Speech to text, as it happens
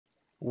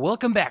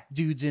Welcome back,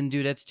 dudes and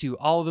dudettes, to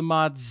All the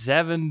Mods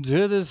 7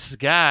 to the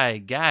Sky.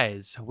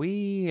 Guys,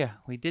 we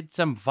did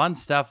some fun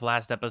stuff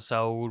last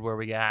episode where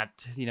we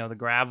got, the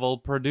gravel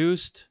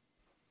produced.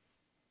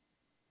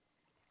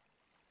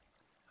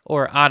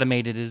 Or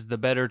automated is the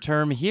better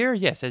term here.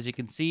 Yes, as you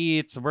can see,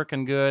 it's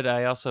working good.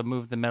 I also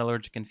moved the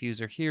metallurgic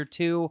infuser here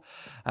too.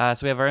 So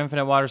we have our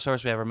infinite water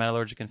source. We have our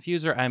metallurgic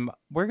infuser.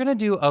 We're going to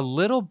do a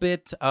little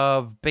bit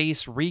of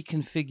base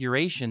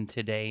reconfiguration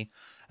today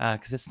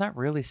because it's not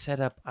really set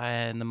up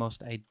in the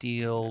most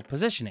ideal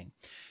positioning.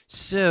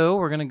 So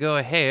we're going to go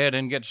ahead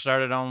and get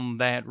started on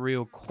that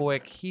real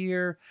quick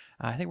here.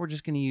 I think we're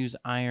just going to use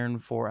iron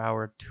for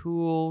our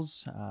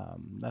tools.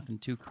 Nothing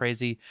too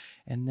crazy.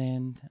 And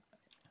then...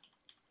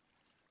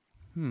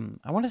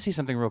 I want to see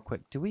something real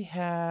quick. Do we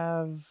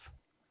have...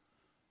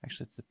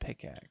 Actually, it's the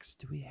pickaxe.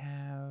 Do we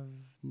have...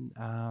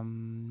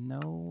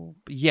 No.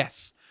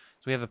 Yes.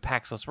 So we have a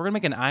paxel. So we're going to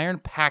make an iron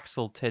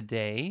paxel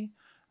today.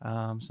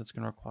 So it's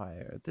going to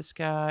require this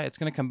guy. It's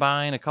going to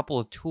combine a couple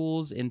of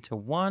tools into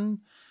one.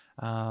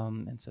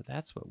 And so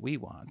that's what we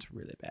want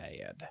really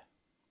bad.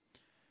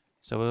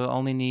 So we'll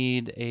only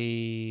need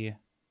a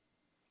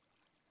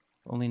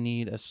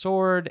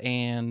sword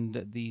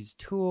and these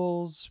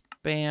tools.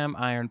 Bam,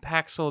 iron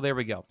paxel. There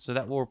we go. So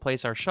that will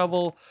replace our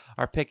shovel,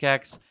 our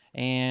pickaxe,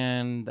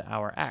 and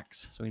our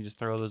axe. So we can just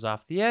throw those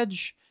off the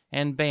edge,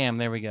 and bam,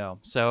 there we go.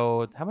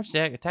 So how much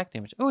attack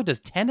damage? Oh, it does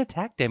 10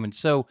 attack damage.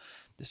 So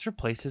this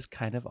replaces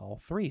kind of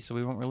all three, so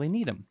we won't really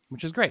need them,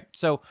 which is great.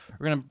 So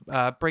we're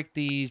gonna break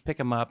these, pick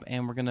them up,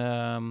 and we're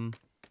gonna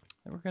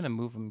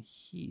move them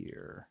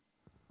here.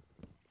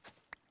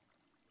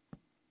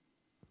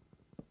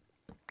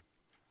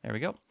 There we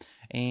go.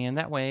 And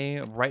that way,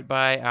 right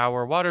by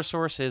our water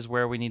source is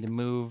where we need to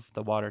move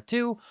the water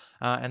to.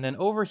 And then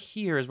over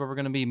here is where we're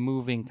going to be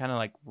moving, kind of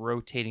like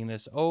rotating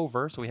this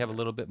over. So we have a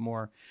little bit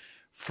more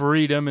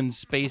freedom and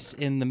space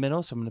in the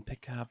middle. So I'm going to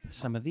pick up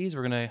some of these.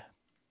 We're going to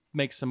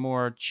make some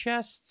more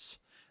chests.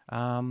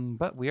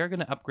 But we are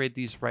going to upgrade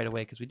these right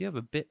away because we do have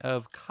a bit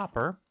of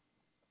copper.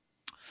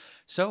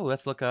 So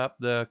let's look up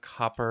the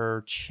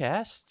copper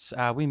chests.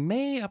 We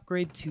may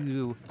upgrade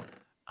to...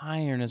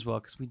 iron as well,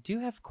 because we do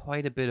have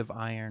quite a bit of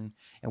iron,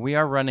 and we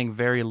are running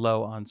very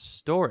low on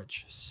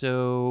storage.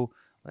 So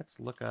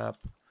let's look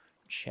up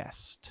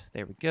chest.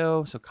 There we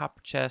go. So copper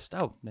chest.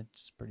 Oh,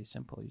 that's pretty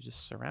simple. You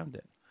just surround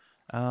it.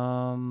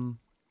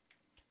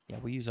 Yeah,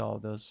 we use all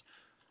of those.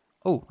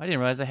 Oh, I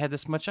didn't realize I had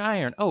this much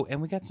iron. Oh,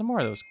 and we got some more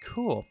of those.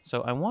 Cool.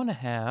 So I want to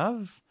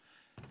have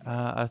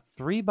a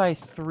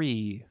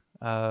 3x3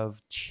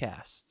 of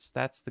chests.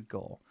 That's the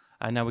goal.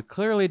 Now, we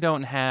clearly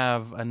don't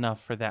have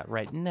enough for that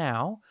right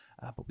now,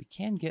 but we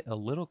can get a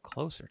little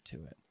closer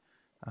to it.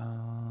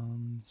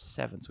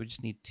 7, so we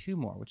just need 2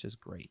 more, which is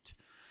great.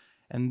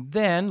 And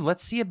then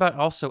let's see about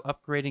also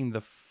upgrading the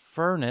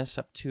furnace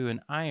up to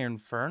an iron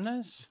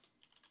furnace.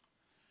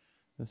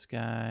 This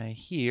guy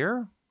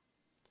here.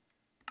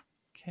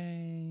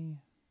 Okay.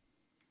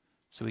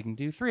 So we can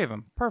do 3 of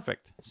them.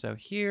 Perfect. So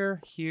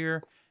here,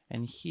 here,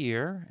 and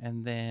here.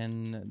 And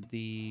then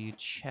the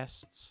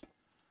chests...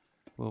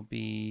 will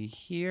be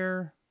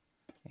here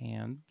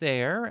and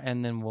there,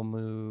 and then we'll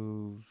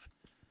move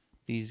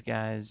these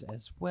guys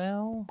as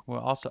well. We'll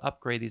also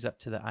upgrade these up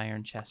to the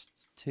iron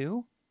chests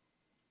too.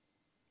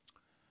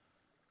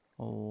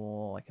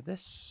 Oh, like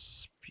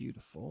this.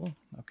 Beautiful.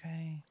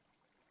 Okay.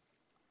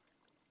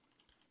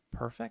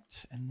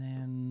 Perfect. And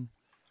then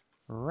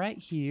right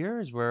here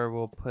is where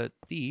we'll put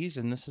these,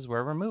 and this is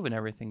where we're moving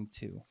everything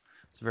to.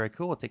 So very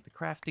cool. We'll take the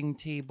crafting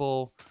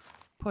table,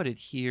 put it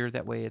here.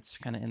 That way it's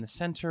kind of in the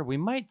center. We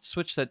might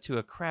switch that to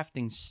a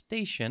crafting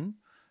station.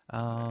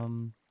 But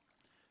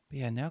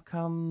yeah, now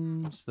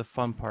comes the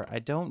fun part. I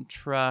don't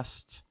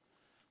trust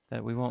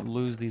that we won't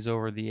lose these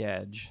over the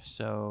edge.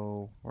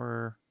 So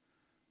we're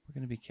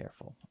going to be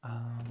careful.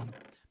 Let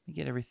me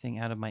get everything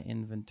out of my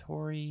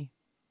inventory.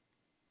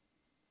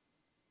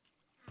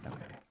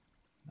 Okay.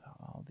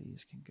 All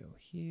these can go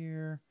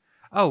here.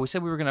 Oh, we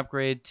said we were going to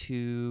upgrade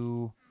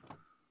to...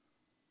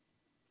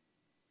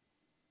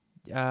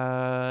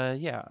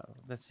 yeah,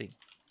 let's see.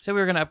 So we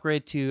were going to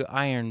upgrade to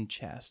iron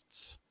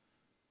chests.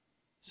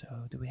 So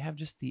do we have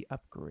just the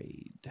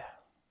upgrade?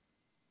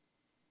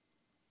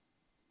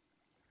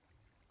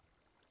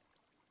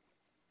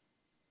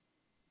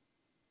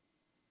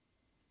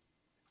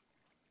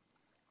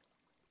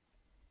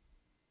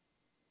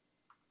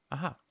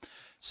 Aha.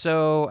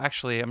 So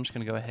actually, I'm just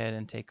going to go ahead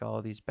and take all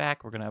of these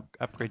back. We're going to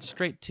upgrade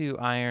straight to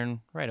iron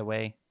right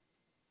away.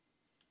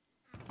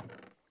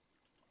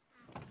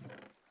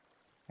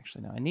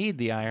 Actually, no, I need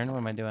the iron. What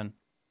am I doing?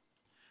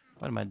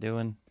 What am I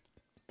doing?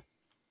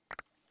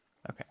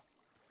 Okay.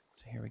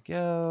 So here we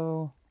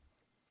go.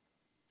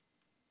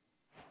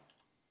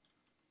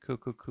 Cool,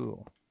 cool,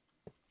 cool.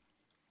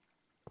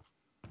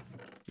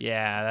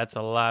 Yeah, that's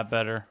a lot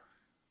better.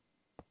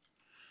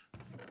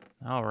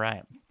 All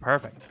right.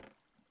 Perfect.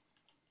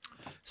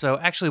 So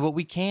actually what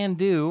we can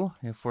do,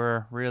 if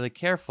we're really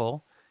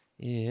careful,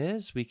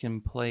 is we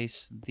can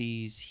place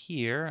these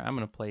here. I'm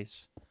going to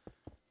place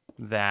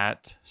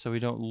that so we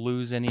don't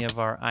lose any of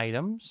our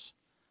items.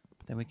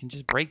 Then we can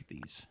just break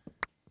these.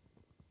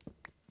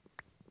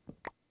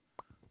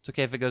 It's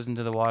okay if it goes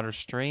into the water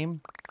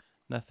stream.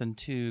 Nothing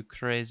too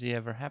crazy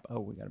ever happen.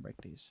 Oh, we gotta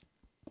break these.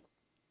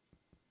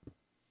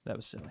 That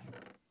was silly.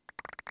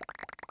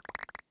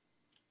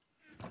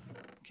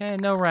 Okay,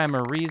 no rhyme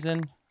or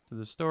reason to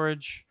the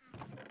storage.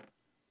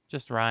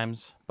 Just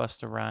rhymes.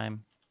 Bust a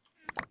rhyme.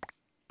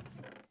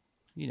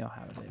 You know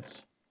how it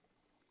is.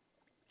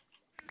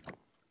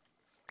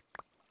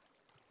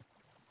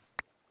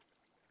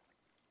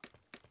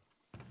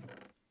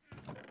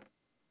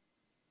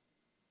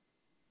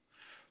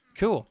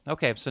 Cool.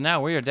 Okay, so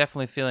now we are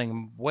definitely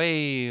feeling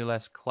way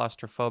less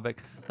claustrophobic.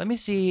 Let me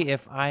see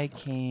if I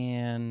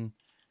can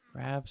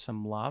grab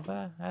some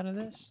lava out of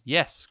this.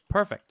 Yes,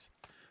 perfect.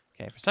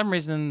 Okay, for some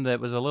reason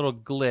that was a little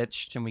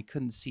glitched and we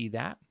couldn't see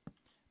that,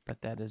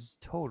 but that is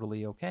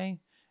totally okay.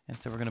 And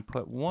so we're going to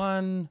put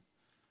one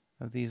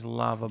of these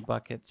lava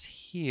buckets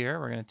here.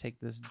 We're going to take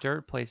this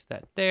dirt, place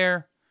that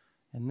there,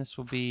 and this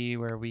will be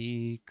where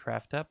we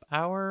craft up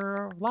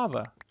our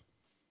lava.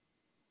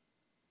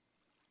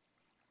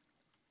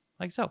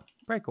 Like so.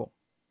 Very cool.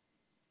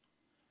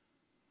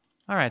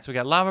 All right, so we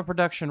got lava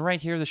production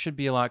right here. This should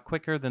be a lot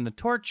quicker than the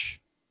torch,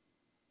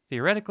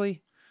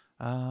 theoretically.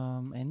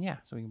 And yeah,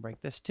 so we can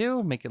break this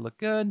too, make it look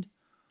good.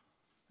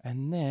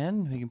 And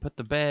then we can put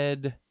the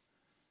bed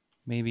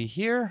maybe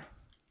here.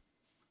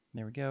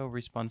 There we go.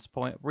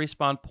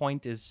 Respawn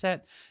point is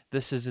set.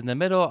 This is in the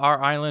middle. Our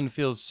island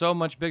feels so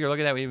much bigger. Look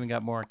at that. We even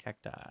got more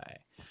cacti.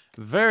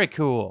 Very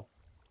cool.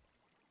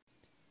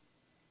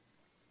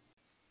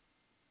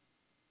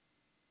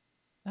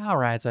 All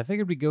right, so I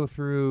figured we'd go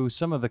through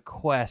some of the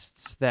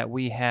quests that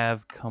we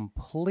have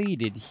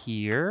completed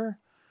here.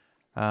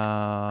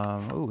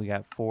 Oh, we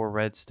got 4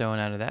 redstone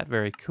out of that.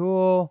 Very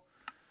cool.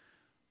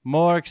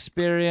 More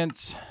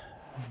experience.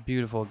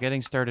 Beautiful.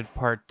 Getting started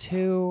part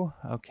 2.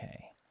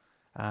 Okay.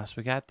 So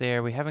we got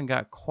there. We haven't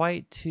got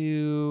quite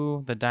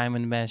to the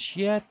diamond mesh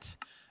yet,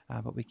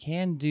 but we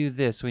can do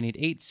this. We need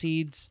 8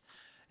 seeds,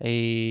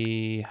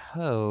 a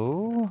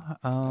hoe.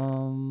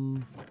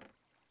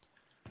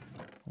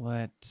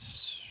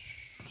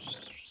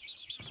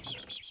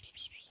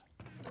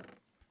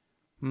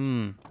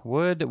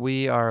 Wood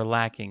we are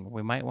lacking.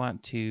 We might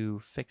want to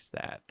fix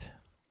that.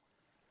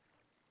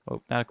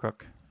 Oh, not a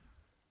crook.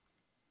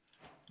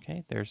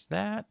 Okay, there's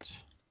that.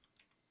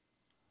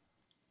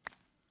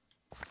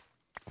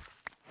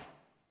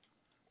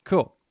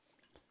 Cool.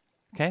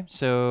 Okay,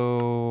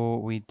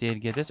 so we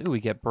did get this. Ooh, we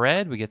get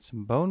bread. We get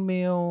some bone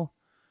meal.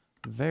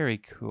 Very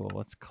cool.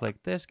 Let's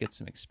click this, get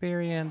some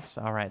experience.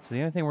 All right, so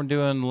the only thing we're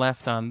doing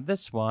left on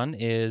this one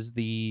is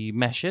the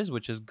meshes,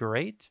 which is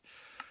great.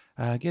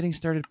 Getting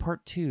started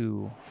part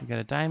 2. We got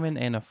a diamond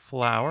and a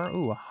flower.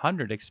 Ooh,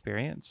 100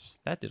 experience.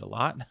 That did a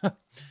lot.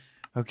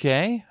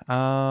 Okay.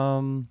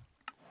 All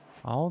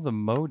the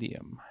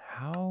modium.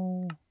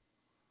 How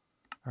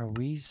are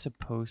we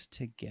supposed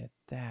to get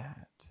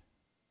that?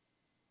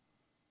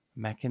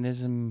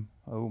 Mechanism.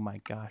 Oh my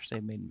gosh, they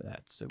made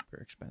that super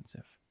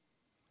expensive.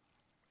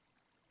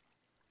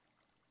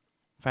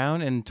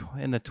 Found in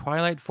the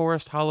Twilight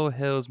Forest, Hollow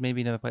Hills,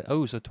 maybe another place.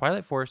 Oh, so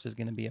Twilight Forest is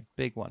going to be a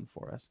big one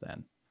for us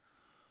then.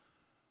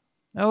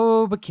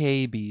 Oh,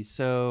 BKB.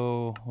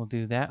 So we'll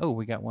do that. Oh,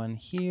 we got one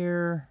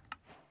here.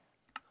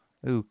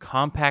 Ooh,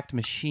 compact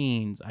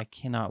machines. I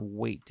cannot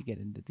wait to get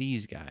into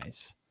these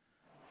guys.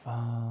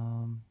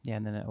 Yeah,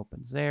 and then it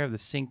opens there. The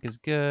sink is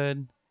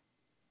good.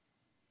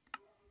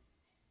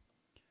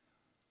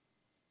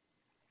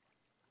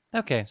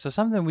 Okay, so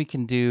something we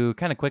can do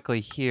kind of quickly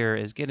here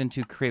is get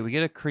into create. We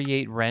get a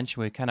create wrench.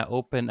 We kind of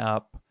open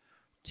up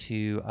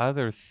to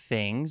other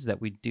things that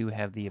we do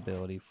have the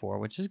ability for,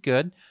 which is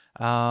good.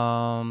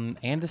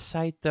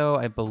 Andesite, though,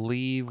 I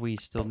believe we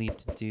still need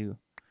to do.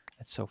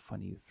 That's so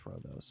funny you throw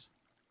those.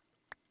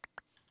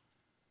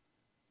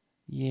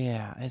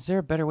 Yeah, is there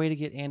a better way to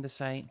get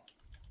andesite?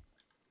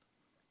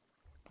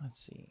 Let's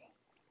see.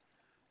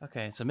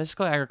 Okay, so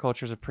mystical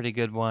agriculture is a pretty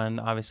good one.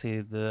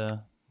 Obviously,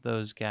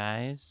 those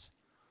guys.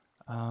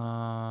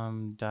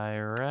 Diorite.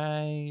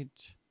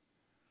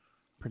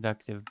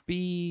 Productive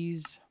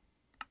bees.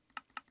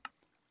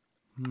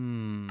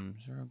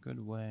 Is there a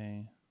good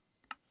way?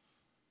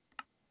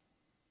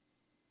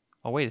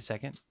 Oh, wait a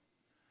second.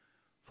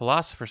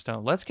 Philosopher's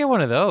Stone. Let's get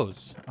one of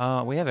those.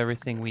 We have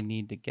everything we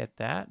need to get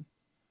that,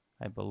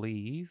 I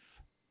believe.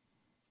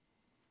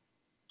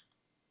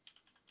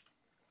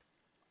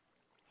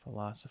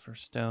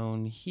 Philosopher's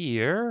Stone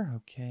here.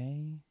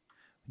 Okay.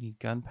 We need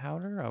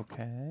gunpowder.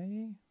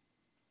 Okay.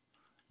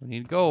 We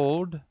need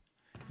gold.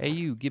 Hey,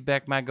 you, give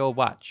back my gold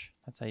watch.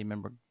 That's how you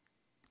remember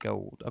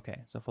gold.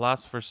 Okay, so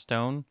Philosopher's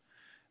Stone.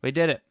 We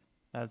did it.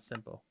 That's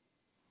simple.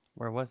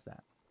 Where was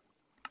that?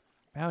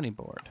 Bounty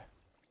board.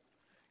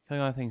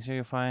 Killing all things here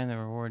you'll find that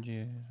reward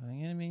you.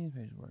 Killing enemies.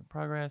 Page work in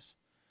progress.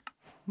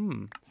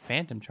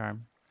 Phantom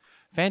charm.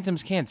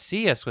 Phantoms can't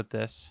see us with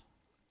this.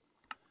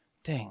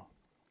 Dang.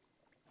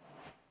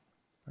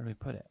 Where do we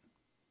put it?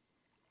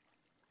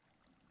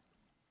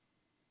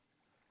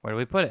 Where do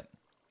we put it?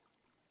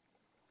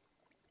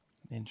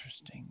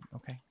 Interesting.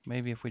 Okay,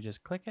 maybe if we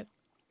just click it.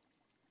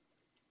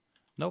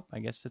 Nope, I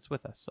guess it's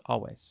with us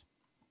always.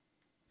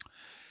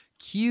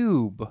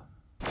 Cube.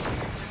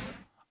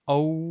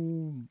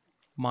 Oh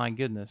my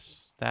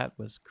goodness, that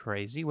was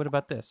crazy. What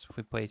about this? If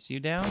we place you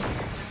down.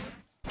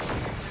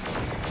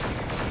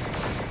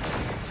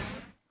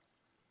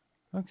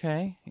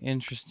 Okay,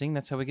 interesting.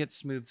 That's how we get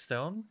smooth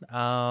stone.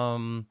 All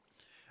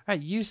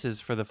right,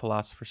 uses for the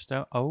Philosopher's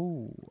Stone.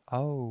 Oh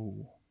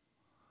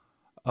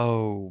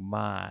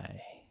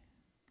my.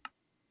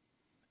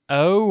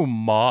 Oh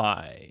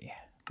my.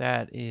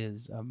 That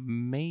is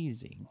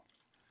amazing.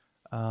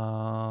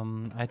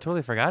 I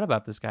totally forgot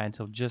about this guy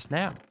until just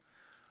now.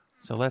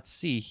 So let's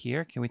see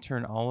here. Can we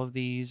turn all of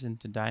these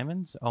into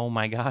diamonds? Oh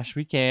my gosh,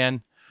 we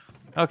can.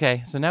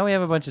 Okay, so now we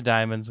have a bunch of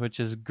diamonds, which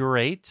is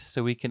great.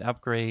 So we can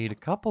upgrade a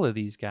couple of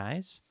these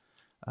guys.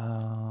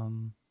 Here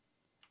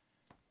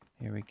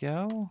we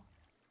go.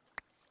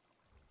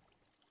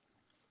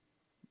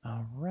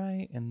 All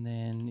right, and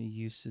then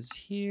uses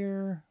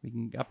here. We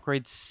can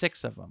upgrade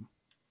 6 of them.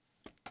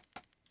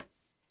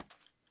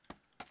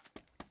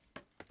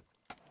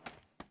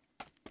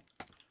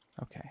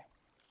 Okay.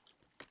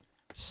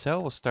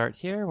 So we'll start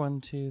here. 1,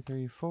 2,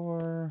 3,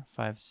 4,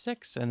 5,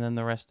 6, and then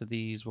the rest of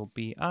these will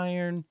be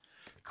iron.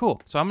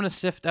 Cool. So I'm going to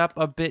sift up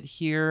a bit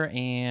here,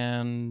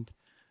 and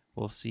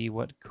we'll see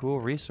what cool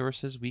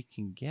resources we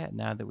can get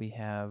now that we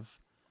have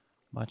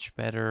much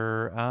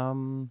better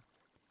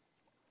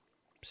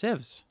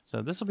sieves.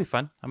 So this will be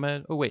fun. I'm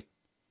going to... Oh, wait.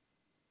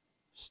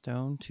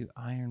 Stone to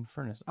iron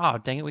furnace. Oh,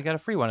 dang it. We got a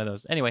free one of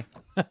those. Anyway.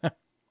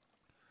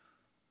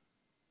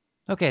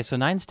 Okay, so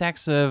 9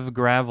 stacks of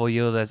gravel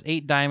yield us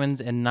 8 diamonds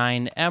and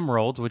 9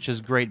 emeralds, which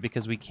is great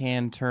because we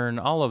can turn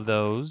all of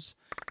those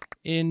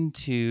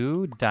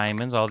into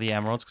diamonds, all the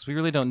emeralds, because we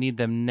really don't need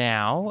them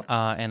now.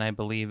 And I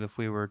believe if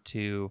we were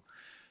to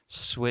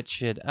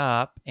switch it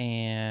up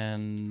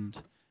and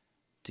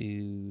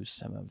do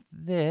some of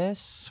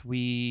this,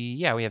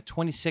 we have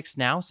 26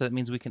 now, so that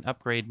means we can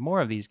upgrade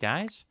more of these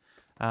guys.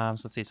 So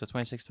let's see, so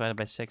 26 divided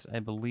by 6, I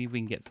believe we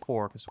can get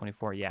 4, because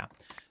 24, yeah.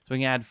 So we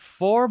can add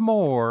 4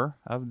 more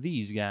of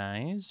these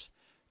guys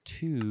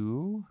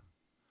to,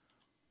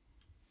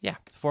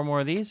 4 more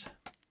of these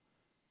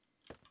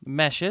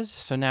meshes.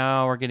 So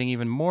now we're getting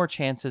even more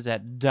chances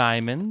at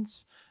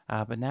diamonds,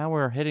 but now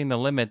we're hitting the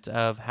limit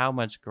of how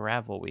much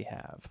gravel we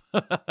have,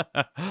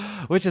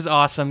 which is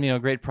awesome,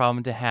 great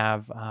problem to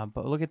have.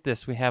 But look at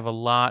this, we have a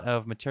lot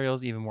of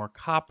materials, even more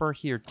copper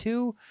here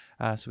too,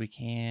 so we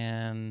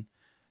can...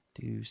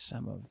 do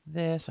some of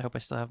this. I hope I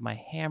still have my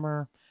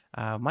hammer.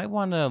 Might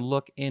want to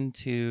look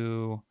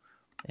into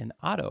an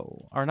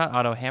auto, or not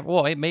auto hammer.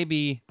 Well, it may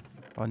be,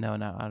 oh no,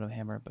 not auto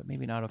hammer, but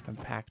maybe an auto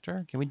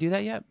compactor. Can we do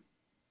that yet?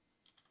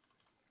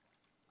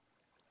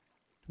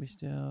 Do we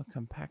still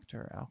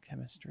compactor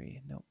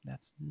alchemistry? Nope,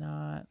 that's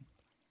not.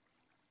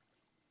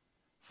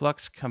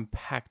 Flux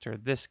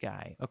compactor, this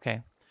guy.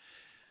 Okay.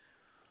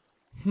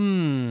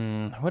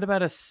 What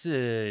about a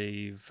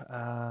sieve?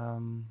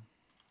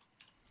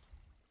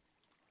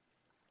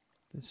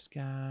 This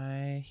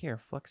guy here,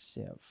 flux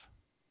sieve.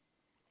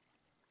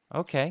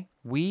 Okay,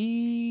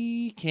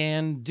 we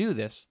can do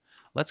this.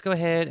 Let's go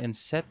ahead and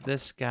set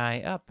this guy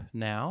up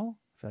now.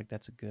 I feel like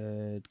that's a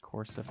good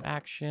course of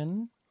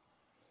action.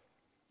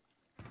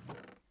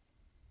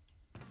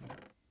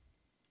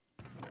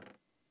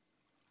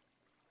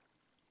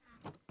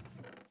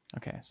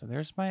 Okay, so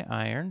there's my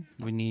iron.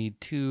 We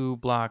need 2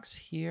 blocks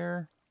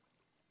here.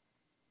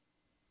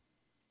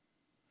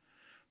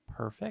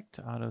 Perfect.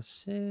 Auto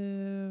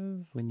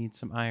sieve. We need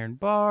some iron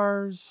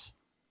bars.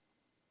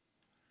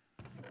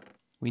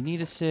 We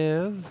need a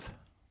sieve.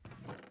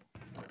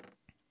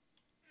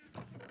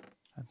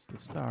 That's the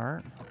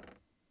start.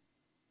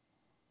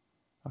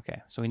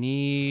 Okay, so we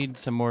need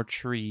some more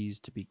trees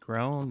to be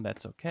grown.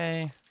 That's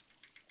okay.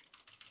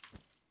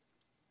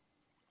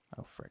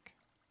 Oh, frick.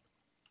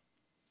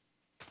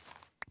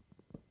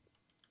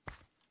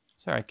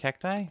 Sorry,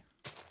 cacti?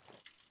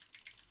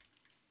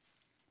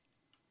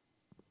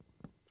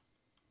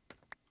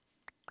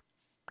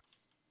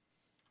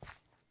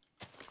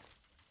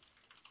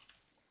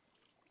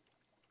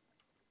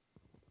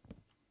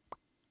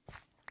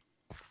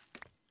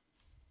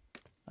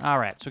 All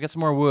right, so we got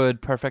some more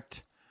wood.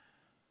 Perfect.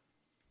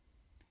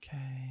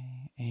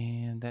 Okay,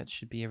 and that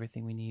should be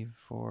everything we need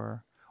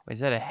for... Wait, is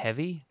that a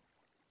heavy?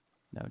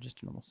 No,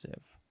 just a normal sieve.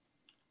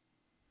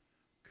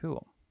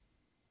 Cool.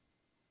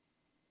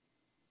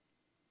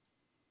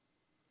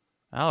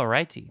 All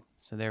righty,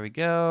 so there we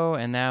go,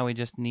 and now we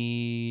just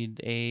need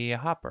a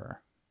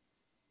hopper.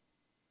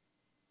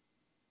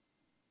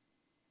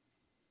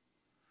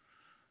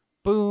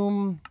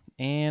 Boom.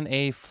 And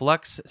a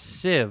flux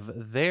sieve.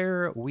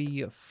 There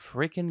we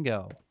freaking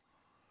go.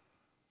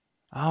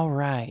 All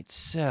right,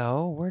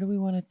 so where do we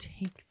want to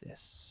take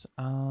this?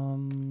 So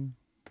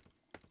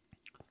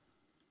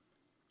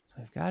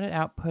I've got it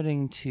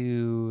outputting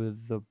to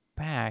the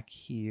back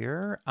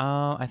here.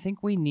 I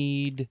think we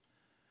need...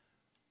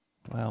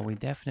 Well, we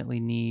definitely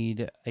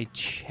need a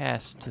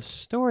chest to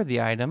store the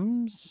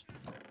items.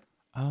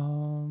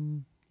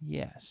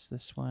 Yes,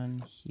 this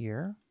one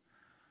here.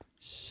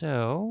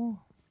 So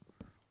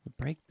we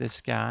break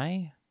this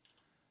guy.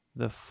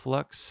 The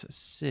flux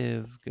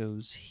sieve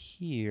goes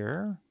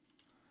here.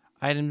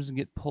 Items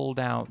get pulled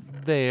out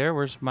there.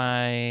 Where's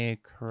my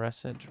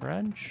crescent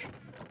wrench?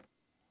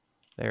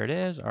 There it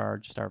is, or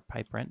just our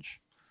pipe wrench.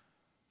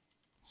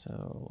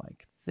 So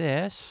like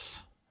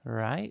this,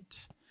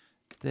 right?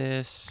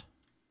 This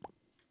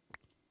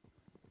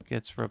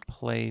gets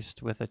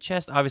replaced with a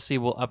chest. Obviously,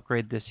 we'll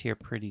upgrade this here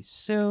pretty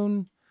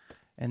soon.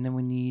 And then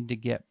we need to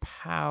get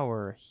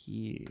power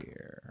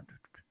here.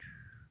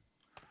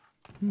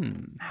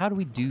 How do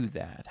we do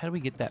that? How do we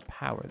get that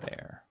power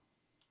there?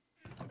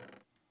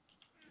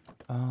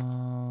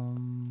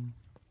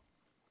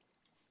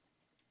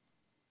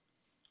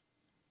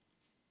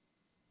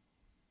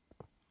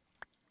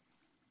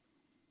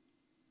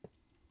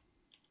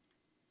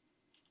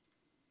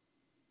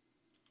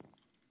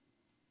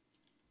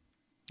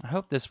 I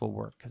hope this will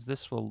work, because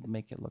this will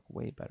make it look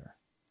way better.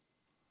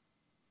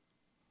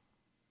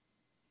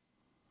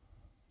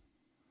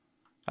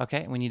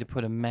 Okay, we need to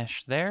put a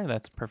mesh there.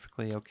 That's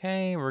perfectly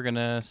okay. We're going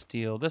to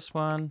steal this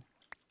one.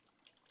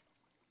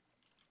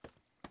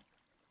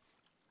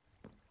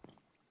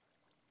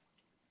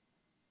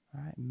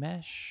 All right,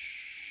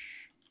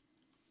 mesh.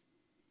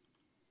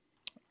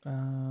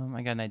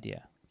 I got an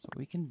idea. So what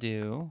we can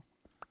do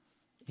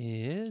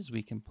is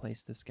we can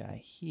place this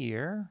guy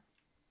here.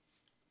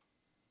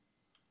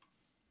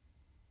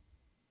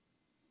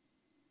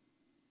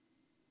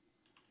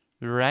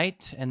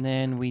 Right, and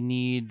then we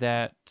need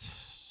that.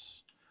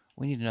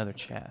 We need another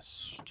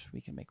chest.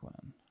 We can make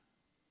one.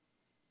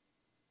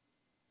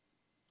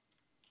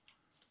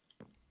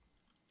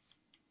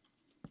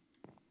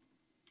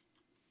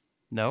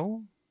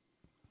 No?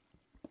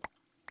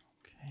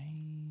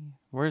 Okay.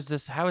 Where's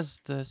this? How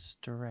is this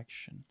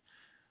direction?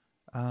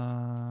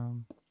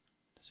 Does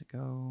it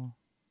go?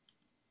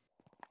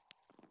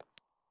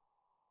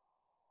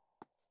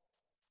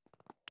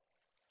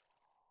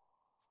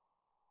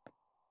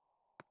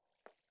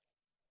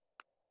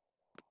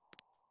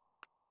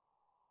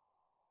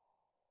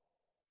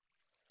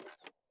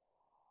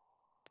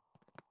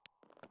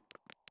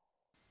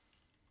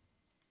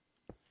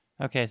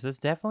 Okay, so this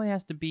definitely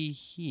has to be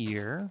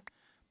here,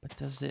 but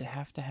does it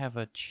have to have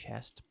a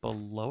chest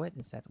below it?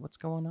 Is that what's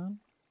going on?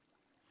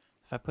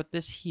 If I put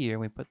this here,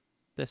 we put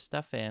this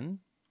stuff in.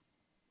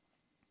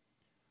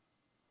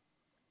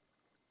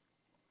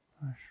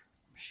 Our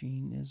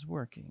machine is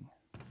working.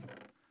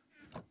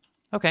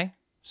 Okay,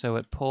 so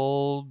it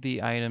pulled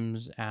the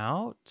items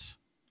out.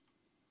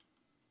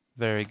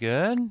 Very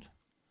good.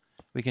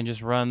 We can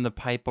just run the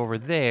pipe over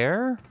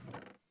there.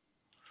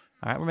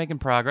 All right, we're making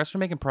progress. We're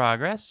making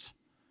progress.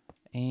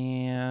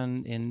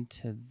 And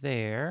into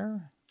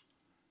there.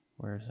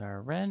 Where's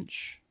our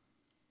wrench?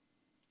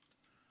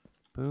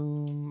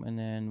 Boom. And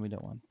then we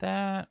don't want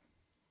that.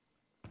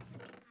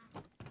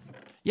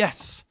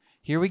 Yes.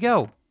 Here we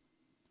go.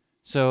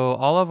 So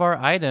all of our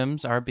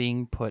items are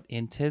being put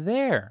into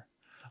there.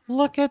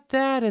 Look at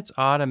that. It's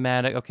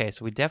automatic. Okay,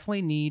 so we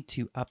definitely need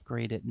to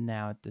upgrade it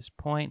now at this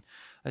point.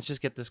 Let's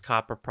just get this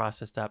copper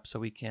processed up so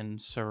we can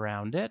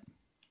surround it.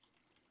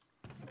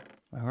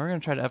 We're going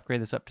to try to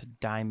upgrade this up to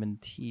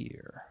diamond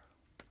tier.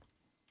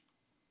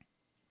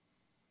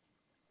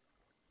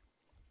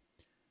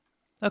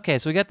 Okay,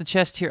 so we got the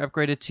chest here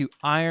upgraded to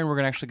iron.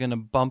 We're actually going to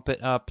bump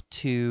it up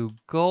to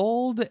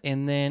gold.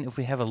 And then if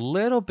we have a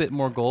little bit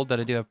more gold that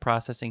I do have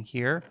processing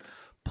here,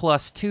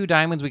 plus 2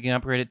 diamonds, we can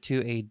upgrade it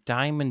to a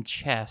diamond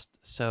chest.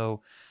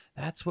 So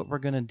that's what we're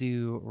going to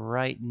do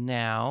right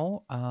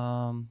now.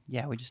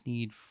 Yeah, we just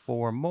need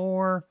 4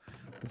 more.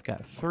 We've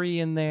got 3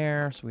 in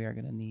there, so we are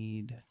going to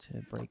need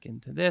to break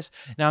into this.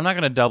 Now, I'm not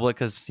going to double it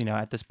because, you know,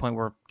 at this point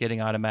we're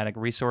getting automatic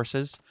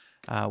resources,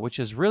 which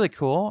is really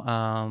cool.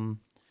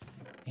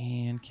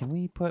 And can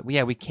we put...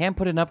 Yeah, we can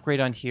put an upgrade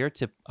on here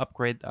to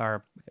upgrade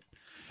our...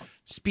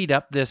 speed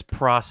up this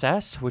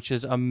process, which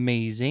is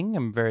amazing.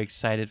 I'm very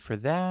excited for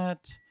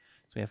that.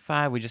 So we have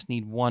 5. We just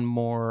need 1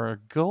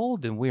 more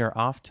gold, and we are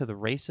off to the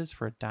races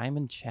for a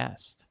diamond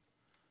chest.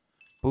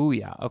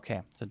 Booyah.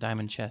 Okay, so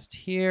diamond chest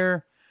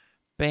here.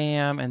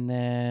 Bam, and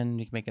then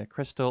you can make it a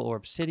crystal or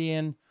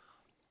obsidian,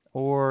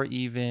 or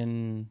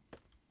even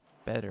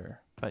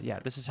better. But yeah,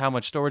 this is how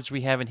much storage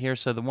we have in here.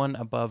 So the one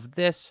above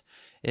this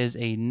is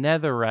a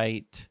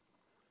netherite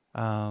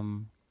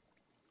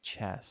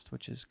chest,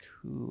 which is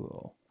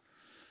cool.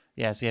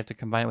 Yeah, so you have to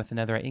combine it with the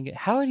netherite ingot.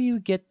 How do you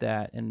get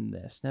that in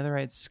this?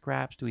 Netherite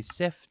scraps, do we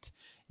sift?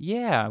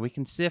 Yeah, we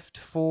can sift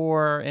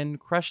for and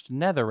crushed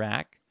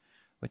netherrack,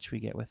 which we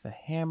get with a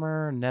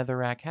hammer.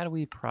 Netherrack, how do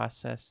we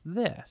process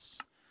this?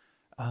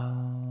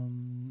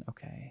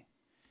 Okay.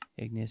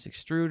 igneous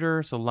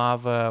extruder, so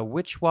lava,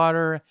 witch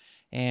water,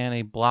 and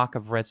a block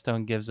of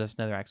redstone gives us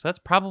netherrack. So that's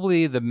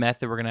probably the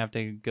method we're going to have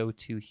to go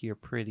to here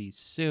pretty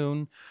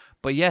soon.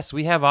 But yes,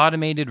 we have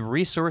automated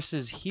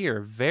resources here.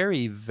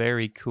 Very,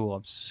 very cool.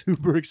 I'm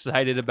super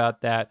excited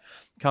about that.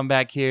 Come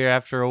back here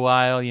after a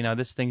while. You know,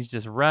 this thing's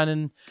just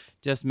running,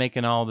 just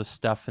making all the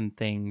stuff and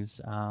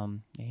things.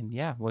 And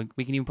yeah,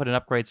 we can even put an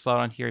upgrade slot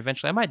on here.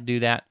 Eventually, I might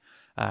do that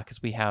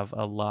because we have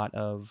a lot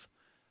of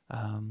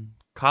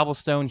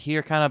cobblestone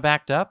here kind of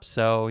backed up.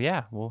 So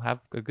yeah, we'll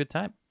have a good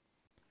time.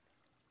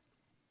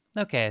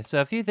 Okay, so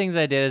a few things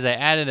I did is I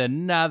added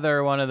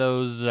another one of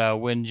those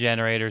wind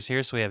generators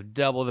here, so we have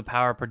double the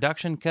power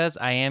production, because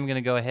I am going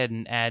to go ahead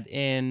and add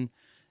in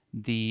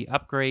the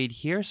upgrade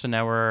here. So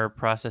now we're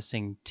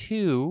processing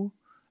 2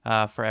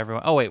 for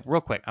everyone. Oh, wait, real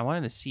quick. I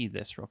wanted to see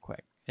this real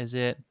quick. Is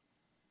it?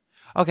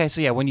 Okay,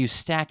 so yeah, when you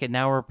stack it,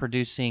 now we're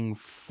producing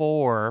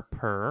 4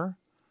 per.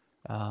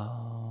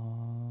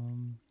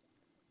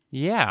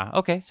 Yeah,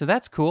 okay, so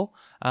that's cool.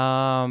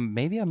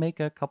 Maybe I'll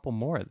make a couple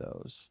more of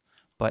those.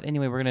 But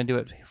anyway, we're going to do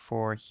it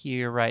for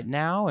here right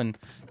now, and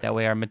that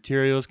way our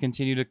materials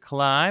continue to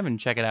climb. And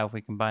check it out if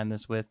we combine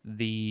this with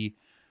the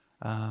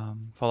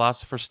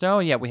Philosopher's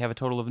Stone. Yeah, we have a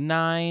total of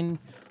 9,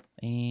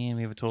 and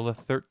we have a total of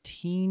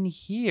 13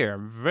 here.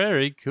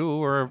 Very cool.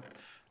 We're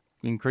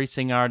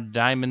increasing our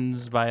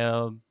diamonds by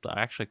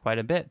actually quite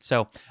a bit.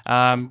 So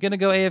I'm going to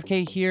go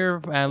AFK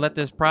here and let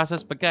this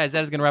process. But guys,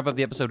 that is going to wrap up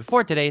the episode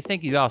for today.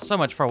 Thank you all so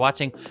much for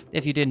watching.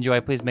 If you did enjoy,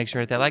 please make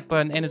sure to hit that like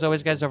button. And as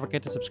always, guys, don't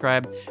forget to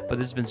subscribe. But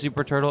this has been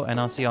Super Turtle, and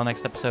I'll see you all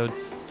next episode.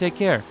 Take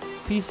care.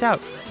 Peace out.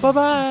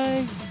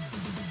 Bye-bye.